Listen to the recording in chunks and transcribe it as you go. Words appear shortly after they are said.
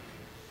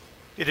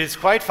It is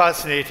quite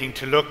fascinating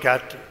to look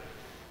at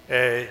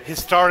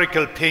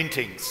historical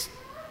paintings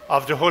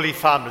of the Holy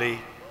Family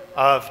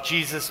of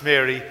Jesus,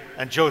 Mary,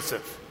 and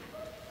Joseph.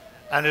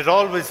 And it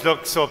always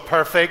looks so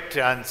perfect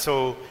and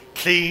so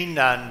clean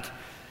and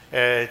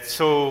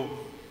so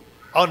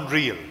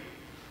unreal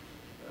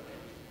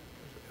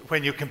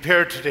when you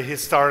compare it to the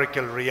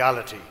historical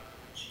reality.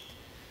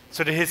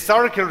 So the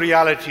historical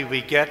reality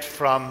we get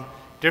from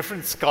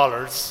different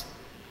scholars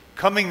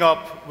coming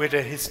up with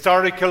a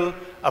historical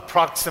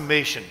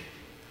approximation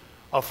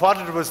of what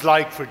it was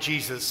like for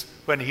Jesus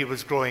when he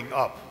was growing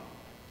up.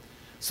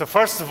 So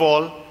first of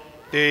all,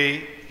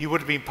 he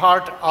would have been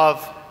part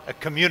of a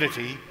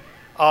community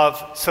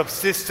of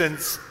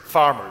subsistence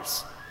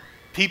farmers,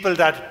 people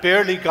that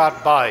barely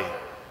got by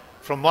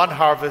from one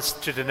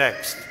harvest to the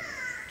next,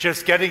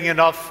 just getting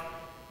enough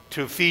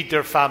to feed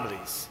their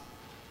families.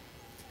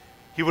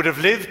 He would have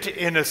lived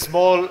in a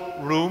small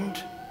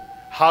roomed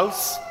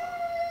house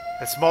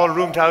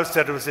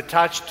that was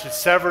attached to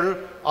several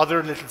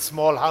other little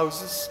small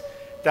houses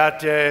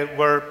that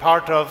were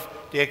part of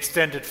the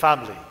extended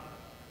family.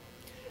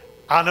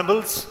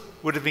 Animals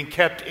would have been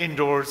kept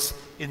indoors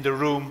in the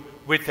room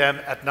with them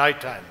at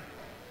night time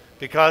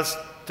because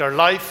their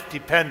life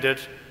depended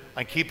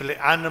on keeping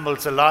the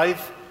animals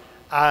alive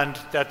and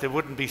that they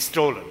wouldn't be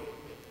stolen.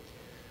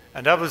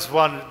 And that was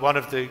one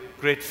of the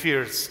great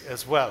fears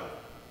as well.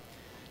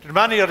 There are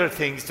many other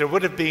things. There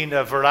would have been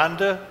a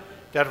veranda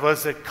that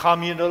was a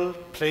communal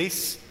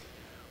place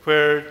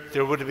where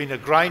there would have been a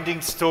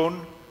grinding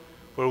stone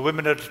where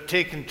women had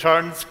taken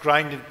turns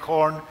grinding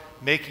corn,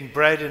 making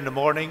bread in the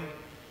morning.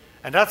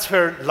 And that's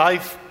where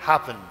life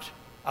happened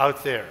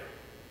out there.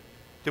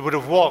 They would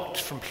have walked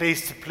from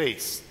place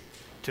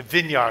to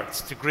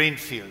vineyards, to grain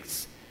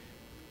fields.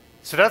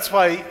 So that's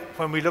why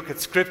when we look at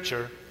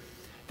Scripture,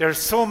 there are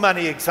so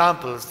many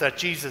examples that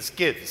Jesus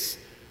gives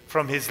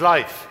from his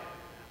life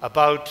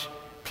about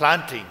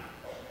planting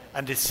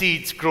and the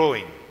seeds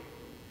growing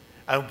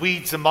and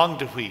weeds among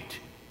the wheat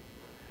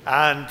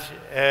and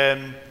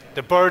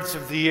the birds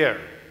of the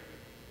air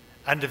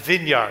and the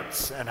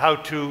vineyards and how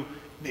to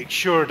make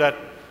sure that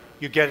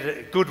you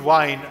get good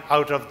wine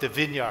out of the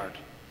vineyard.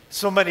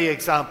 So many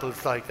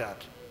examples like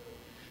that.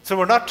 So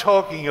we're not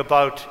talking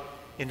about,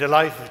 in the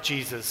life of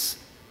Jesus,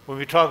 when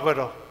we talk about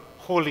a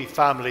holy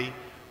family,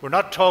 we're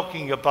not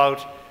talking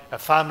about a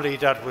family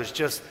that was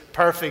just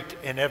perfect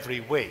in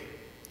every way.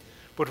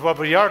 But what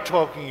we are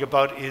talking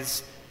about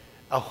is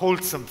a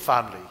wholesome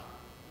family,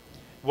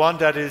 one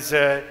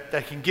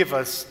that can give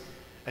us,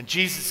 and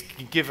Jesus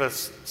can give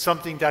us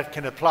something that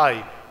can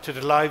apply to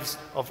the lives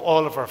of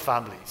all of our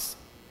families.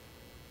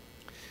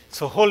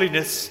 So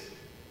holiness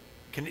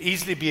can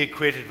easily be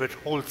equated with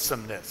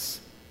wholesomeness.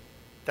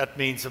 That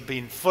means of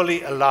being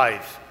fully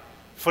alive,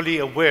 fully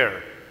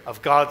aware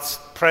of God's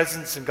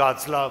presence and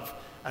God's love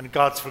and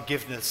God's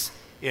forgiveness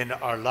in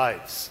our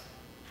lives.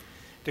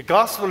 The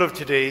gospel of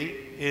today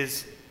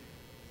is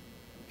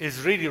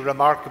really a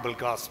remarkable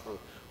gospel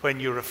when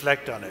you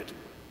reflect on it.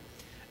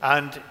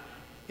 And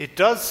it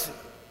does,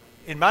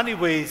 in many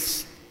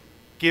ways,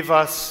 give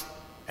us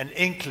an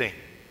inkling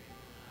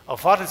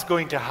of what is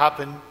going to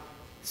happen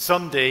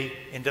someday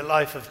in the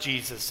life of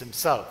Jesus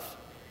himself.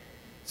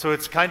 So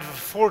it's kind of a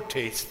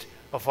foretaste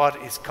of what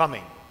is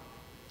coming.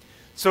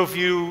 So if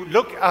you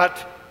look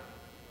at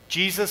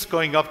Jesus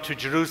going up to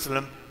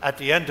Jerusalem at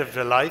the end of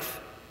their life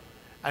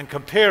and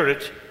compare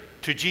it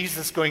to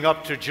Jesus going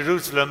up to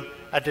Jerusalem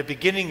at the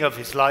beginning of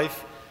his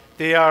life,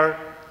 there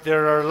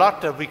are a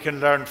lot that we can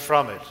learn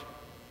from it.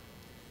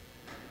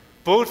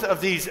 Both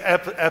of these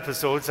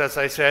episodes, as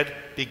I said,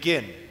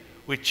 begin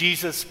with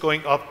Jesus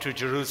going up to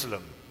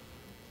Jerusalem.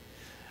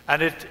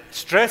 And it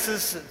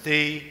stresses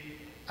the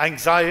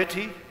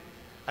anxiety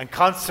and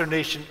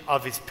consternation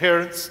of his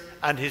parents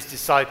and his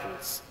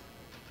disciples.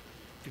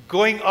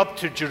 Going up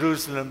to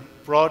Jerusalem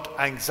brought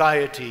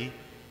anxiety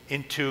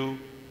into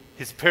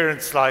his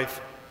parents' life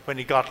when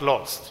he got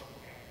lost.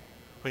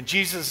 When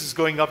Jesus is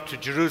going up to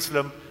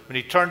Jerusalem, when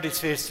he turned his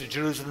face to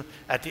Jerusalem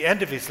at the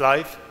end of his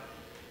life,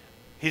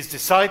 his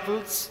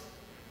disciples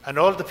and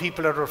all the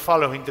people that were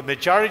following, the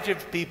majority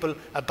of people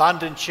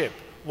abandoned ship,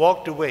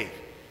 walked away.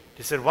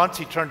 They said once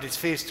he turned his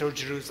face toward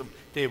Jerusalem,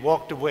 they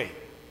walked away.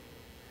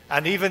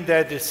 And even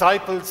their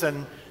disciples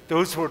and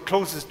those who were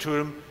closest to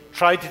him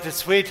tried to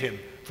dissuade him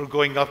from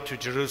going up to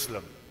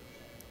Jerusalem.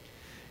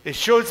 It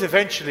shows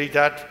eventually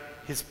that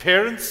his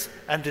parents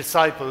and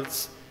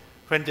disciples,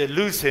 when they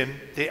lose him,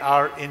 they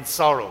are in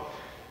sorrow.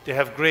 They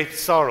have great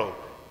sorrow.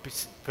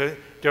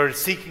 They're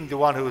seeking the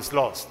one who is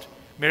lost.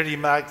 Mary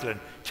Magdalene,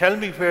 tell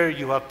me where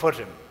you have put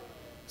him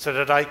so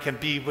that I can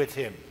be with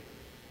him.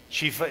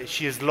 She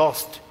has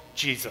lost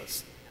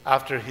Jesus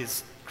after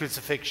his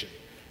crucifixion.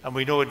 And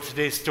we know in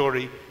today's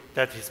story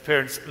that his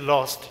parents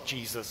lost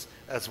Jesus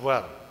as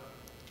well.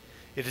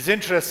 It is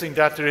interesting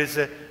that there is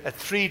a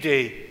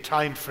 3-day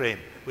time frame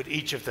with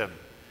each of them.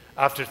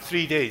 After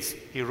 3 days,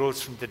 he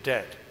rose from the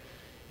dead.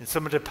 In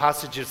some of the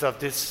passages of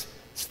this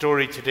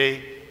story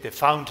today, they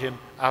found him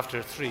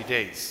after 3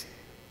 days.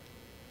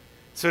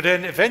 So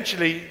then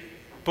eventually,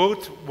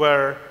 both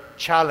were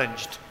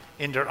challenged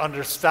in their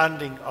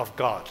understanding of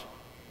God,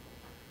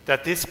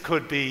 that this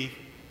could be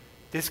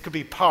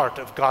part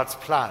of God's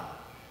plan.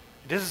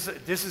 This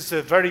is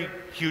a very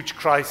huge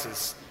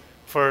crisis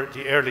for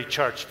the early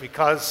church,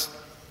 because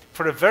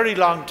for a very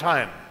long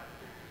time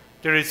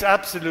there is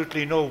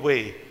absolutely no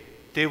way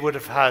they would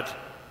have had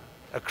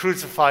a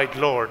crucified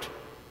Lord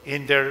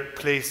in their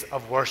place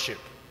of worship.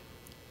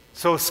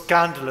 So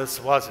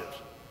scandalous was it.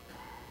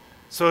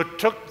 So it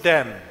took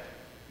them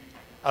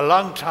a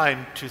long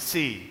time to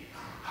see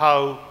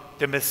how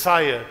the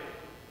Messiah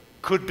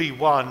could be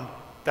one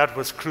that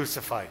was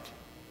crucified.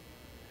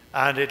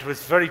 And it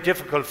was very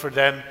difficult for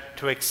them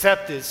to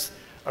accept this,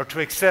 or to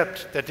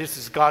accept that this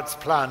is God's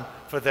plan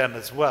for them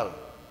as well.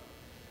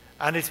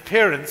 And his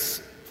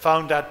parents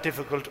found that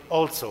difficult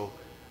also,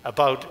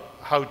 about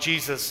how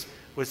Jesus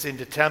was in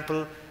the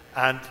temple,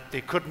 and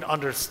they couldn't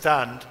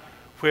understand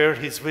where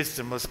his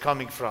wisdom was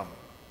coming from.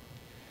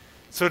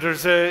 So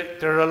there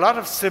are a lot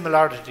of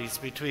similarities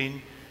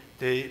between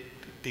the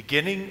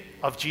beginning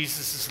of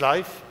Jesus'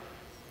 life,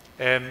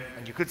 and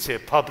you could say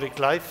public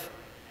life,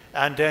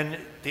 and then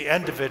the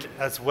end of it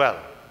as well.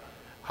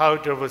 How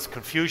there was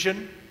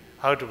confusion,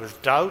 how there was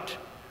doubt,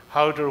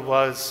 how there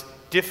was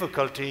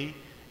difficulty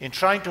in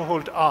trying to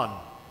hold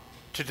on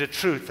to the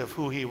truth of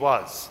who he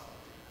was,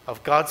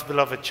 of God's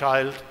beloved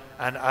child,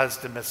 and as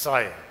the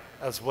Messiah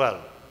as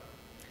well.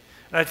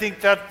 And I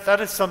think that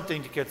is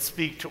something that can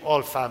speak to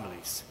all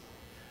families.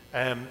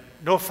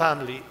 No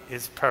family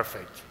is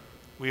perfect.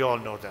 We all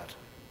know that.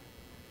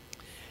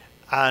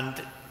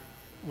 And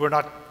we're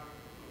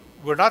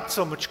not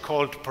so much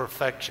called to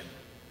perfection.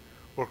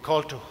 We're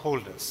called to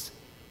wholeness.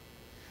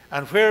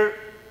 And where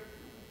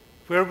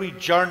we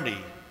journey,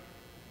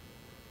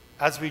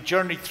 as we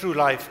journey through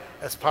life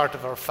as part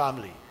of our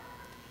family,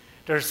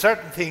 there are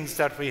certain things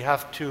that we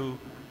have to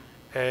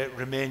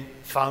remain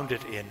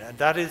founded in. And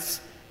that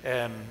is,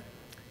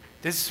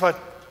 this is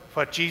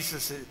what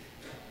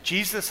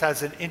Jesus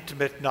has an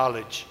intimate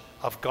knowledge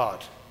of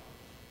God.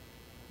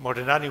 More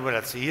than anyone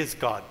else, he is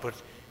God, but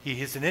he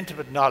has an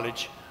intimate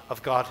knowledge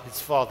of God, his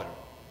Father.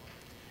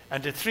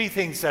 And the three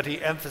things that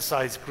he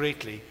emphasized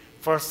greatly,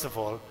 first of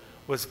all,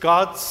 was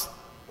God's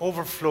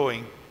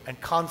overflowing and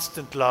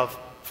constant love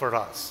for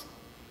us.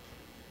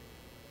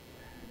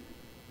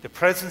 The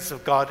presence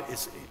of God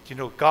is,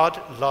 God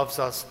loves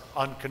us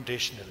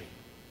unconditionally.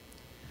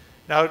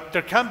 Now,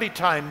 there can be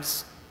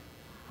times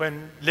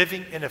when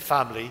living in a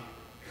family,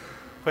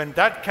 when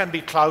that can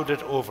be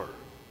clouded over,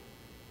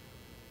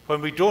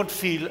 when we don't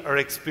feel or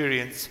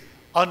experience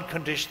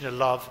unconditional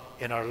love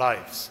in our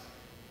lives,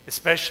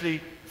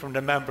 especially from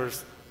the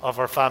members of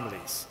our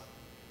families,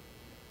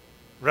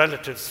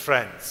 relatives,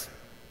 friends.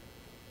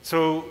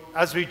 So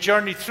as we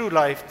journey through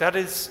life, that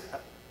is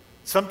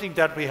something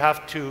that we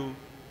have to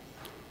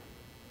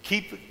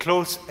keep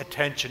close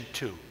attention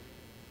to.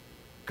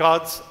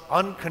 God's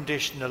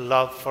unconditional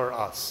love for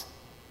us.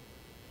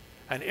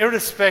 And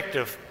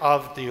irrespective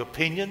of the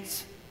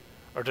opinions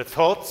or the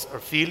thoughts or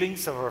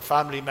feelings of our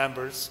family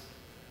members,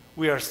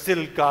 we are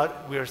still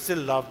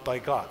loved by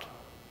God.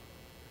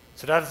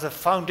 So that is a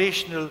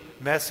foundational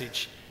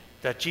message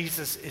that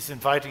Jesus is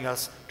inviting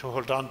us to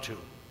hold on to.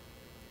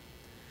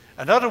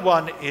 Another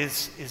one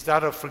is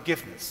that of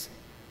forgiveness,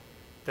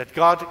 that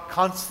God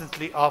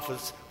constantly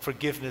offers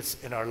forgiveness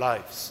in our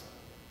lives.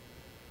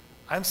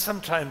 I'm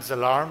sometimes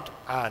alarmed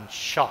and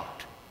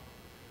shocked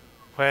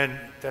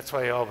that's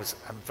why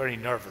I'm very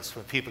nervous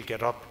when people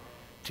get up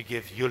to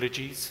give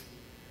eulogies,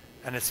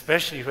 and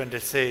especially when they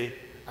say,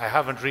 I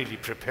haven't really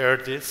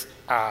prepared this.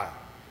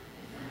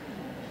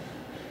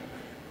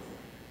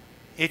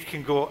 It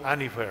can go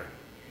anywhere.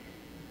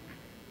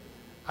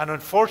 And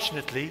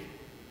unfortunately,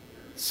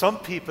 some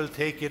people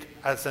take it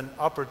as an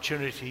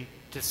opportunity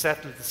to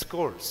settle the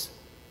scores.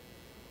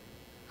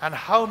 And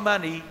how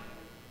many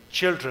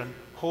children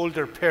hold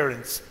their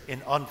parents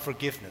in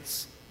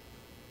unforgiveness?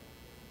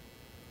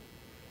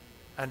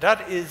 And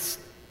that is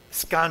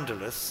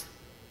scandalous.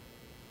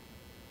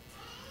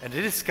 And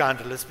it is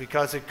scandalous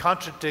because it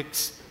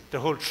contradicts the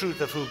whole truth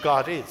of who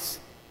God is,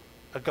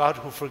 a God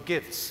who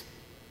forgives.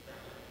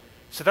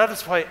 So that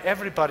is why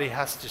everybody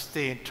has to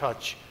stay in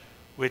touch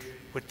with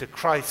the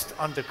Christ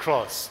on the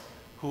cross,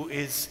 who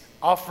is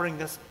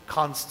offering us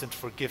constant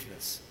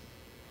forgiveness.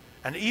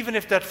 And even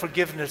if that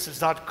forgiveness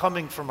is not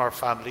coming from our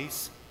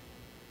families,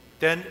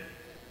 then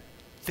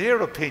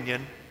their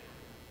opinion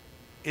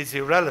is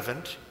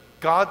irrelevant.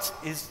 God's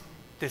is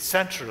the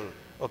central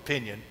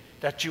opinion,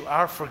 that you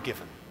are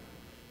forgiven,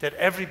 that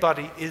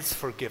everybody is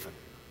forgiven.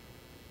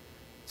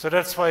 So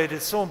that's why it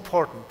is so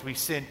important we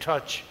stay in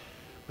touch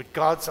with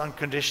God's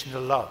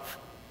unconditional love,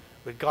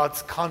 with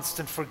God's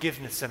constant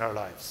forgiveness in our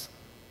lives.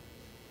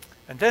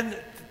 And then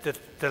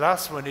the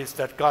last one is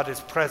that God is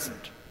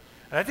present.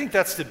 And I think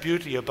that's the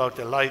beauty about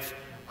the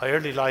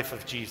early life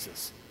of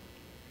Jesus.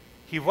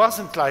 He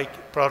wasn't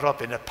brought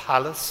up in a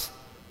palace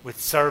with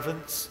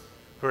servants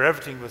where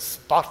everything was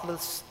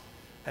spotless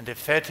and they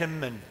fed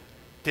him and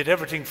did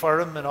everything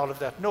for him and all of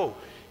that. No,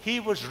 he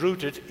was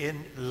rooted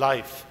in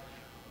life.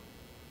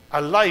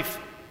 A life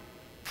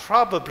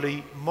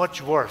probably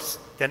much worse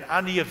than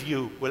any of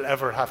you will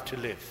ever have to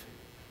live.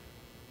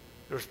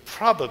 There's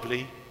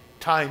probably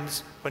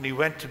times when he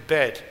went to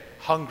bed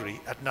hungry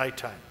at night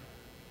time.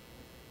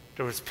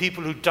 There was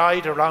people who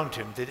died around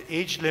him. The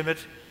age limit,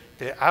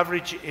 the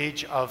average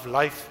age of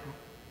life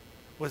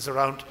was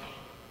around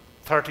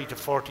 30 to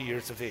 40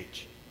 years of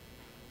age.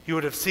 He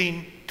would have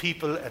seen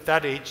people at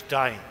that age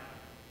dying.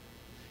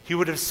 He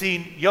would have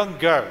seen young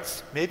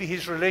girls, maybe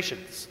his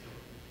relations,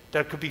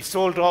 that could be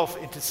sold off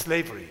into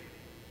slavery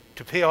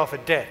to pay off a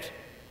debt.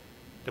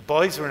 The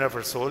boys were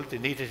never sold. They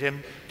needed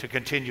him to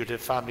continue the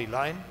family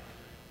line.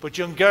 But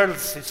young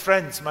girls, his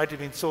friends, might have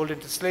been sold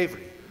into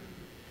slavery.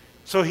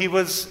 So he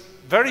was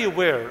very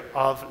aware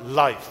of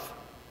life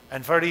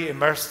and very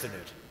immersed in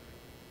it.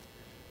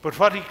 But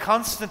what he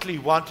constantly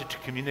wanted to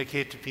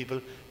communicate to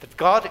people, that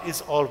God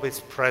is always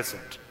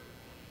present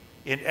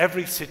in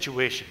every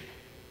situation,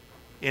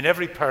 in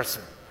every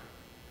person,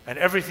 and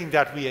everything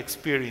that we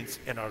experience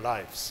in our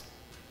lives.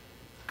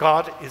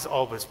 God is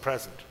always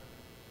present.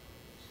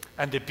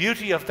 And the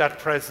beauty of that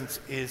presence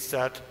is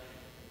that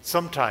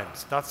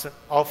sometimes, not so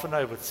often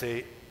I would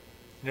say,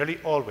 nearly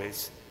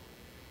always,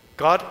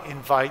 God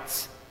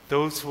invites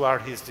those who are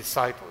his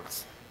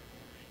disciples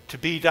to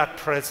be that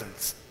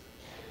presence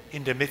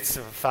in the midst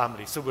of a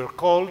family. So we're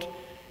called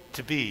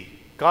to be.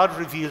 God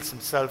reveals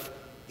himself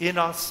in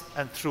us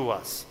and through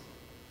us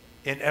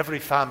in every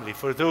family.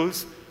 For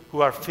those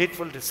who are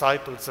faithful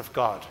disciples of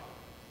God,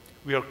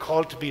 we are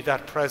called to be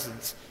that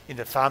presence in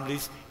the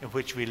families in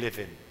which we live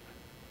in.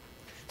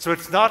 So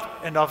it's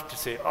not enough to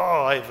say,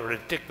 oh, I have a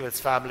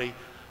ridiculous family,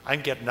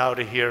 I'm getting out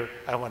of here,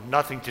 I want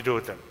nothing to do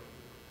with them.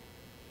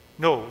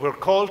 No, we're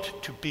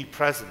called to be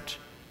present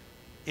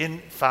in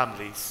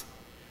families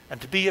and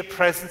to be a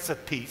presence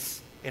of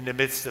peace in the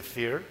midst of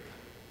fear,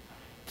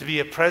 to be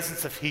a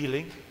presence of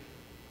healing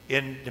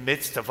in the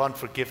midst of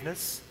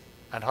unforgiveness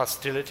and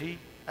hostility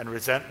and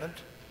resentment.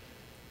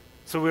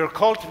 So we are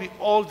called to be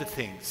all the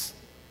things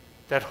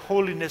that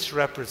holiness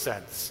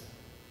represents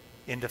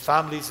in the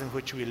families in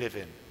which we live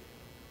in.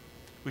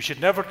 We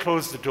should never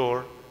close the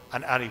door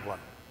on anyone.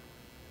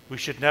 We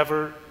should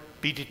never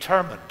be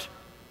determined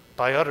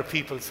by other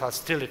people's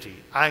hostility,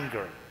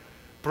 anger,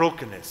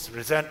 brokenness,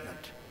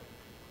 resentment.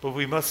 But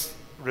we must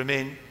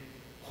remain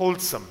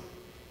wholesome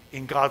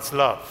in God's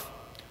love,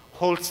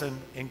 wholesome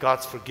in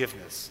God's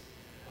forgiveness,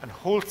 and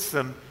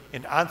wholesome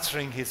in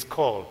answering his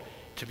call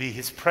to be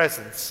his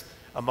presence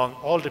among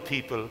all the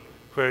people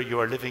where you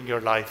are living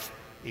your life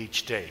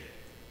each day.